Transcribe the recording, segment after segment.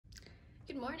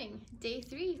Good morning, day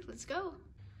 3, let's go.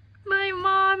 My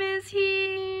mom is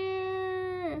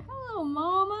here. Hello,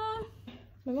 mama.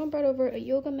 My mom brought over a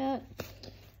yoga mat.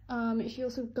 She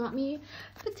also got me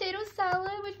potato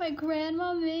salad, which my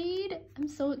grandma made. I'm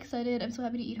so excited. I'm so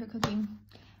happy to eat her cooking.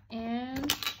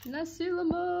 And nasi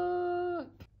lemak.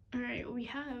 All right, we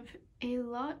have a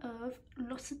lot of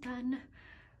L'Occitane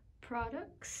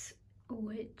products,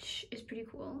 which is pretty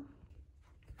cool.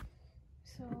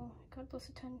 So I got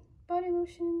L'Occitane body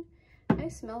lotion. I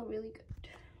smell really good.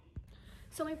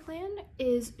 So my plan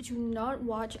is to not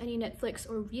watch any Netflix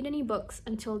or read any books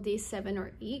until day 7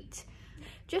 or 8,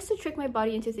 just to trick my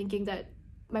body into thinking that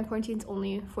my quarantine's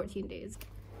only 14 days.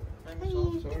 I'm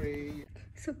so sorry.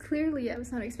 So clearly I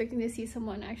was not expecting to see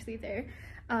someone actually there.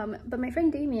 But my friend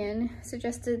Damien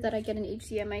suggested that I get an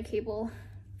HDMI cable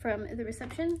from the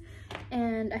reception,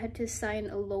 and I had to sign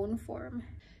a loan form.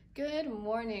 Good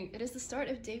morning. It is the start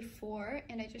of day 4,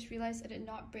 and I just realized I did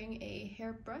not bring a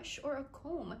hairbrush or a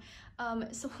comb.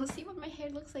 So we'll see what my hair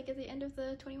looks like at the end of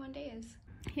the 21 days.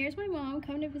 Here's my mom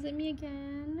coming to visit me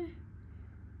again.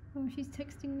 Oh, she's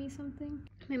texting me something.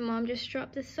 My mom just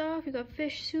dropped this off. We got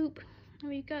fish soup, and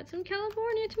we got some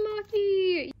California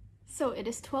tamaki. So it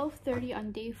is 12:30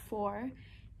 on day 4,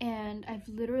 and I've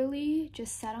literally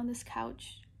just sat on this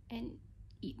couch and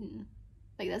eaten.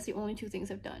 Like, that's the only 2 things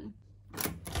I've done.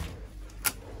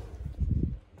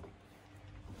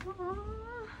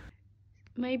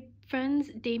 My friends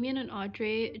Damien and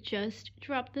Audrey just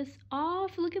dropped this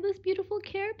off. Look at this beautiful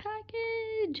care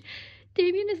package.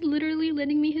 Damien is literally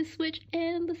lending me his Switch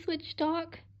and the Switch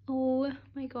dock. Oh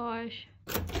my gosh.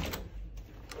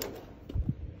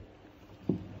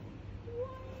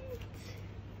 What?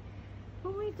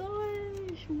 Oh my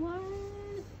gosh, what?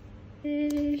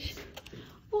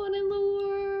 What in the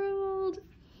world?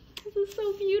 This is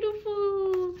so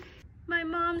beautiful. My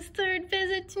mom's 3rd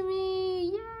visit to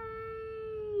me.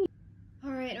 Yay!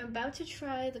 Alright, I'm about to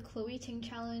try the Chloe Ting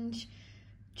challenge.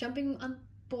 Jumping on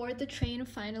board the train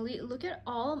finally. Look at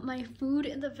all my food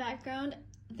in the background.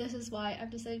 This is why I've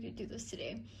decided to do this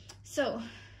today. So,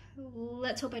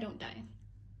 let's hope I don't die.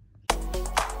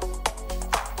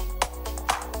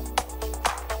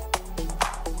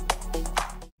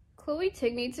 Chloe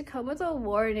Ting needs to come with a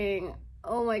warning.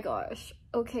 Oh my gosh.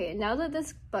 Okay, now that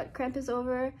this butt cramp is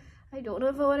over, I don't know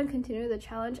if I want to continue the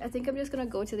challenge. I think I'm just gonna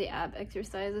go to the ab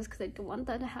exercises because I don't want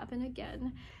that to happen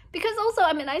again. Because also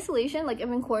I'm in isolation, like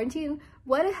I'm in quarantine.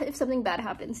 What if something bad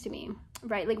happens to me,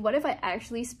 right? Like what if I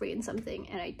actually sprain something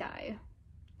and I die?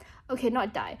 Okay,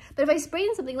 not die, but if I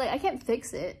sprain something, like I can't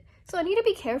fix it. So I need to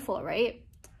be careful, right?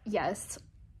 Yes,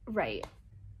 right.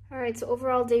 All right, so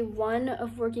overall day 1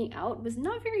 of working out was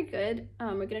not very good.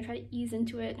 We're gonna try to ease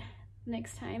into it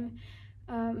next time.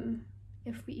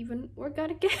 If we even work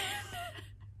out again.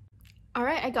 All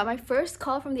right, I got my first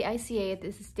call from the ICA.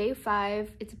 This is day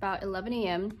 5. It's about 11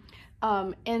 a.m.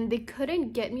 And they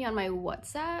couldn't get me on my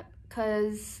WhatsApp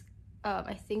because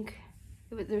I think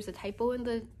there's a typo in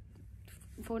the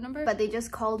phone number, but they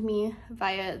just called me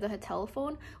via the hotel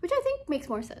phone, which I think makes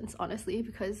more sense, honestly,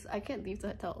 because I can't leave the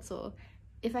hotel. So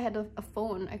if I had a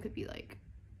phone, I could be like,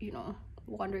 you know,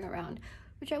 wandering around,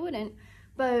 which I wouldn't.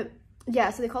 But yeah,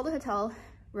 so they called the hotel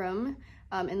room,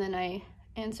 and then I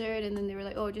answered, and then they were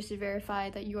like, oh, just to verify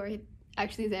that you are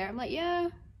actually there. I'm like, yeah.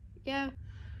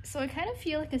 So I kind of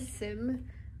feel like a sim.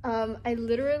 I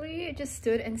literally just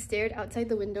stood and stared outside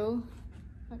the window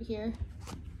out here.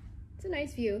 It's a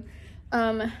nice view.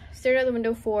 Stared out the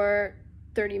window for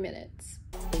 30 minutes.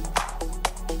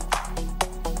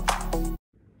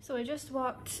 So I just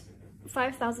walked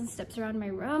 5,000 steps around my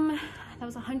room. That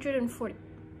was 140.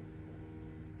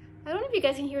 I don't know if you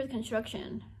guys can hear the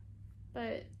construction,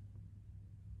 but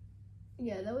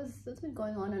yeah, that's been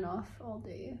going on and off all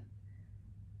day.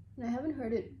 And I haven't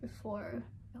heard it before.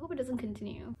 I hope it doesn't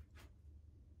continue.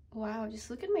 Wow, just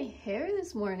look at my hair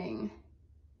this morning.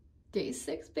 Day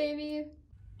 6, baby.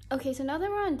 Okay, so now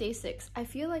that we're on day 6, I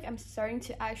feel like I'm starting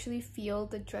to actually feel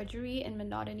the drudgery and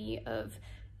monotony of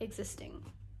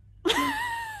existing.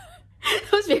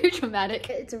 That was very dramatic.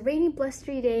 It's a rainy,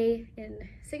 blustery day in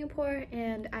Singapore,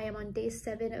 and I am on day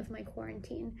 7 of my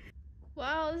quarantine.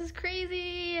 Wow, this is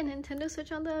crazy! A Nintendo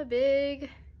Switch on the big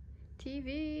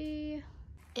TV.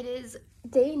 It is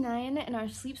day 9, and our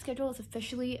sleep schedule is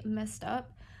officially messed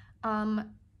up. I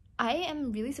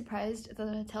am really surprised that the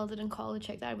hotel didn't call to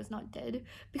check that I was not dead,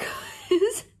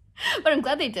 because but I'm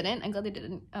glad they didn't.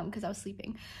 Because I was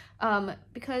sleeping.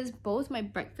 Because both my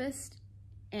breakfast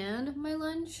and my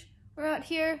lunch were out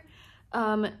here,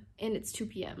 and it's 2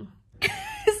 p.m.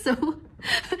 So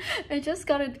I just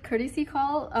got a courtesy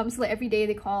call. So like every day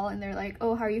they call and they're like,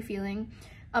 oh, how are you feeling?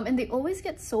 And they always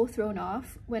get so thrown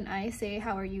off when I say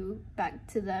how are you back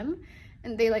to them,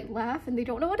 and they like laugh and they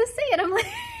don't know what to say, and I'm like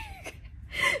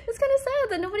it's kind of sad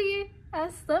that nobody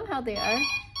asks them how they are.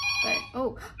 But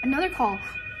oh, another call.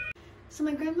 So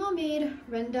my grandma made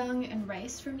rendang and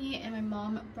rice for me, and my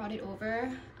mom brought it over,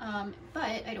 but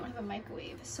I don't have a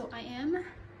microwave, so I am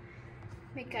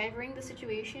MacGyvering the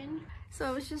situation. So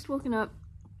I was just woken up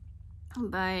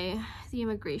by the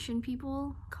immigration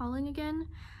people calling again,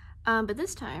 but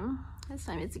this time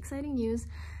it's exciting news.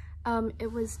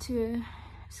 It was to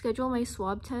schedule my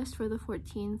swab test for the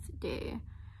 14th day,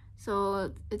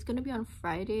 so it's gonna be on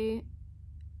Friday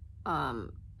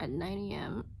at 9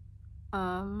 a.m.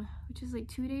 Which is like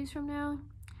 2 days from now.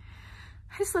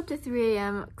 I slept at 3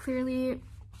 a.m. clearly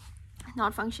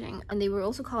not functioning, and they were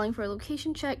also calling for a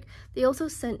location check. They also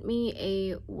sent me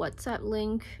a WhatsApp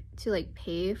link to like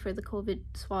pay for the COVID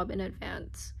swab in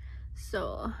advance.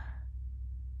 So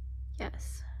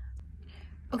yes.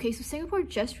 Okay, so Singapore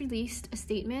just released a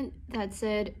statement that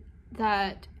said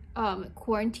that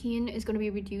quarantine is going to be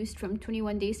reduced from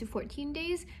 21 days to 14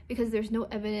 days because there's no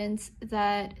evidence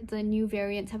that the new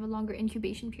variants have a longer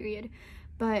incubation period.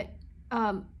 But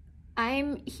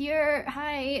I'm here.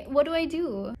 Hi, what do I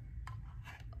do?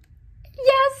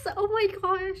 Yes! Oh my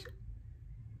gosh.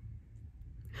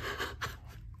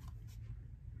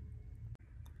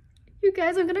 You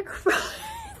guys, I'm gonna cry.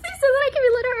 They said that I can be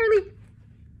let out early.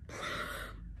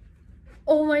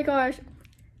 Oh my gosh.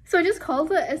 So I just called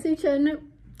the SHN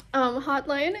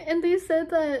hotline, and they said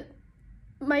that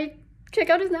my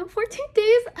checkout is now 14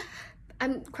 days.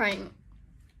 I'm crying.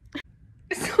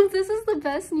 So this is the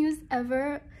best news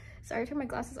ever. Sorry, I turned my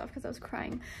glasses off because I was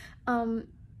crying.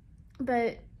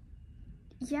 But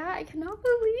yeah, I cannot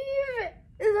believe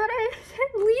that I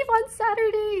can leave on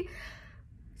Saturday.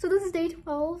 So this is day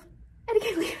 12 and I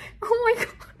can't leave. Oh my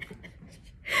god.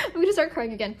 I'm gonna start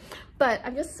crying again. But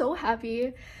I'm just so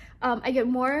happy. I get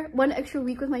one extra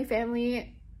week with my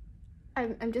family.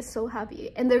 I'm just so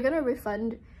happy, and they're gonna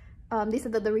refund. They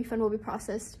said that the refund will be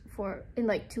processed in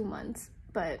like 2 months,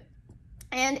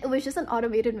 and it was just an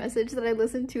automated message that I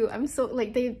listened to. I'm so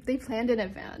like they planned in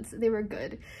advance. They were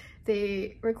good.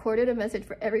 They recorded a message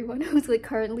for everyone who's like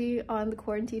currently on the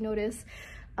quarantine notice.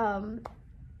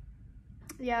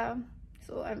 Yeah,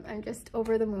 so I'm just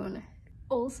over the moon.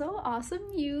 Also,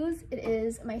 awesome news. It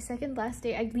is my second last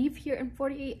day. I leave here in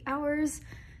 48 hours.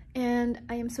 And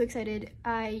I am so excited.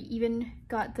 I even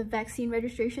got the vaccine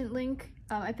registration link.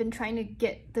 I've been trying to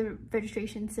get the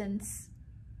registration since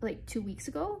like 2 weeks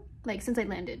ago, like since I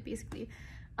landed basically.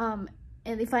 And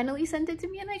they finally sent it to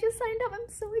me and I just signed up. I'm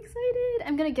so excited.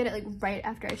 I'm gonna get it like right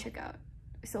after I check out.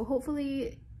 So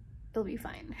hopefully it'll be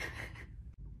fine.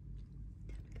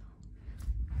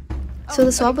 So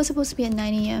the swab was supposed to be at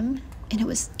 9 a.m. and it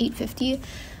was 8:50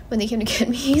 when they came to get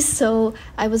me, so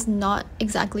I was not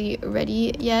exactly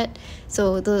ready yet.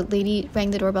 So the lady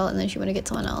rang the doorbell and then she went to get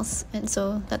someone else, and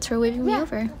so that's her waving me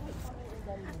over.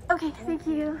 Okay, thank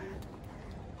you.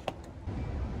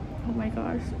 Oh my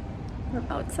gosh, we're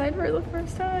outside for the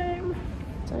first time.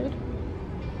 Outside?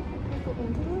 Can I go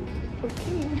into it?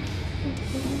 Okay.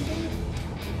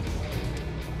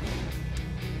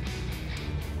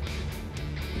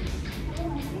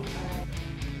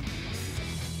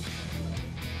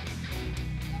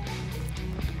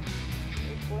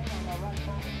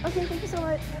 Okay, thank you so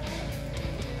much.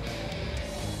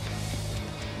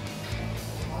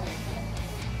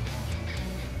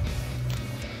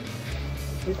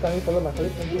 Please kindly follow my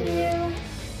colleague. Thank you.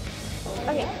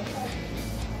 Okay.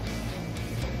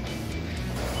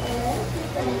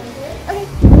 Okay.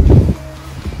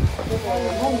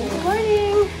 Good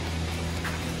morning.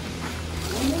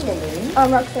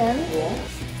 Roxanne. Yeah.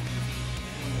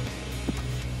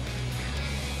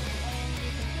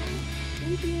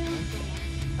 Thank you.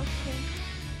 Okay.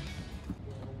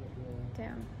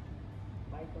 Damn.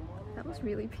 That was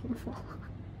really painful.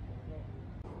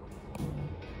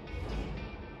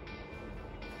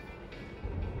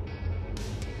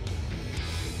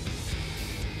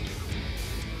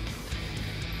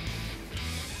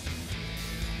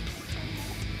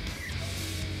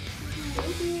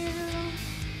 Thank you.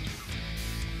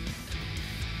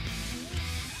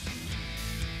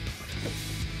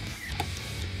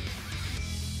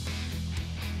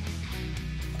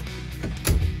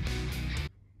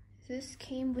 This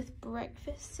came with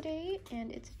breakfast today,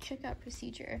 and it's a checkout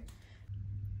procedure.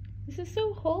 This is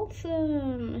so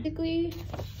wholesome. Basically,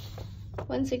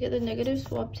 once I get the negative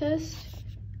swab test,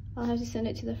 I'll have to send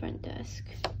it to the front desk,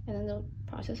 and then they'll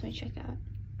process my checkout.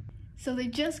 So they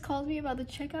just called me about the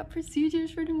checkout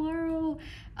procedures for tomorrow.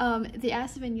 They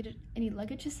asked if I needed any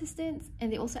luggage assistance,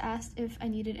 and they also asked if I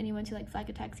needed anyone to like flag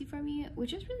a taxi for me,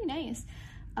 which is really nice.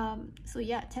 So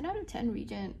yeah, 10 out of 10,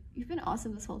 Regent. You've been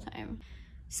awesome this whole time.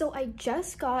 So I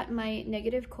just got my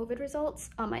negative COVID results.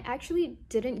 I actually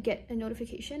didn't get a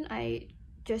notification. I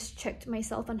just checked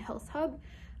myself on Health Hub,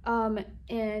 and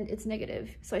it's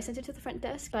negative. So I sent it to the front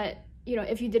desk, but you know,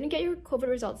 if you didn't get your COVID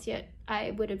results yet,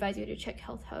 I would advise you to check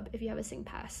Health Hub if you have a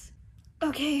SingPass.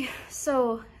 Okay,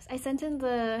 so I sent in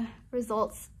the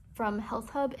results from Health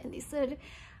Hub and they said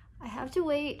I have to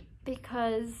wait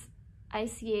because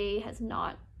ICA has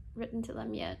not written to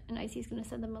them yet, and ICA is going to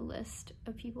send them a list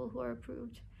of people who are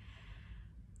approved.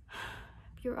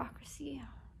 Bureaucracy.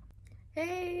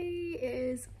 Hey, it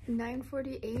is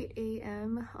 9:48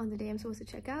 a.m. on the day I'm supposed to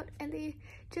check out, and they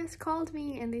just called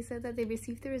me and they said that they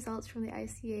received the results from the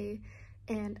ICA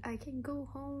and I can go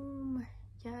home.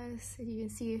 Yes, as you can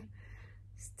see,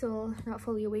 still not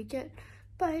fully awake yet,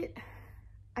 but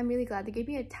I'm really glad. They gave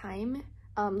me a time,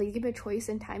 they gave me a choice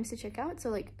in times to check out, so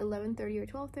like 11:30 or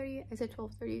 12:30. I said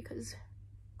 12:30 because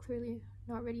clearly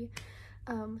not ready.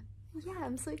 Yeah,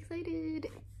 I'm so excited.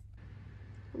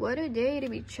 What a day to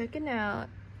be checking out.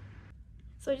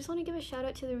 So I just want to give a shout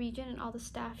out to the Regent and all the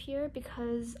staff here,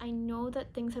 because I know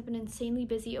that things have been insanely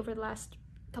busy over the last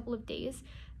couple of days,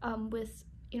 with,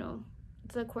 you know,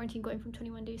 the quarantine going from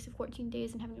 21 days to 14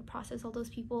 days and having to process all those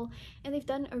people, and they've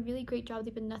done a really great job.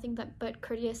 They've been nothing but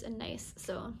courteous and nice,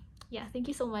 so yeah, thank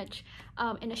you so much.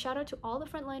 And a shout out to all the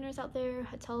frontliners out there,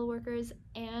 hotel workers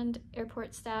and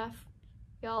airport staff.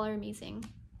 Y'all are amazing.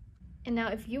 And now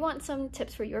if you want some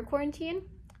tips for your quarantine,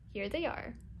 here they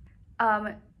are.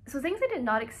 So things I did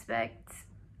not expect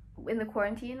in the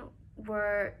quarantine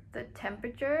were the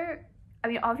temperature. I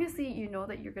mean, obviously you know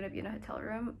that you're gonna be in a hotel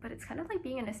room, but it's kind of like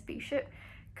being in a spaceship,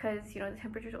 because you know the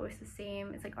temperature is always the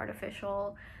same. It's like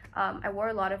artificial. I wore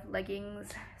a lot of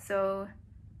leggings, so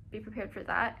be prepared for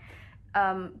that,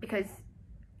 because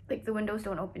like the windows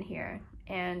don't open here,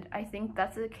 and I think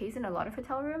that's the case in a lot of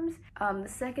hotel rooms. The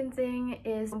second thing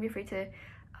is, don't be afraid to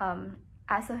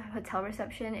ask the hotel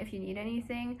reception if you need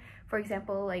anything. For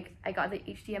example, like I got the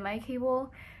HDMI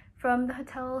cable from the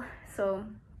hotel, so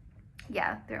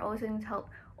yeah, they're always willing to help.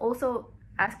 Also,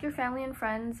 ask your family and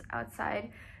friends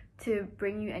outside to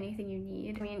bring you anything you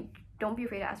need. I mean, don't be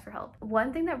afraid to ask for help.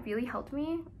 One thing that really helped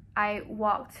me, I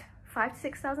walked 5,000 to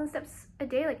 6,000 steps a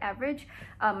day, like average.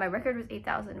 My record was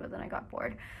 8,000, but then I got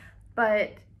bored.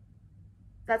 But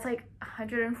that's like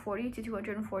 140 to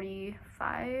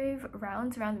 245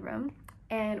 rounds around the room.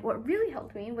 And what really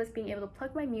helped me was being able to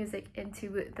plug my music into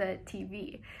the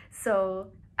TV. So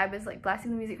I was like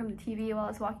blasting the music from the TV while I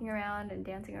was walking around and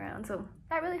dancing around. So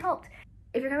that really helped.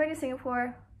 If you're coming to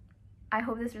Singapore, I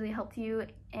hope this really helped you,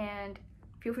 and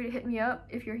feel free to hit me up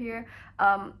if you're here.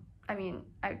 I mean,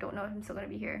 I don't know if I'm still gonna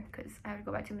be here because I have to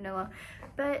go back to Manila.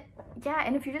 But yeah,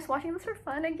 and if you're just watching this for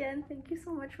fun, again, thank you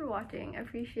so much for watching. I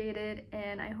appreciate it,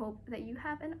 and I hope that you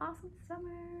have an awesome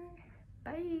summer.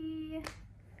 Bye.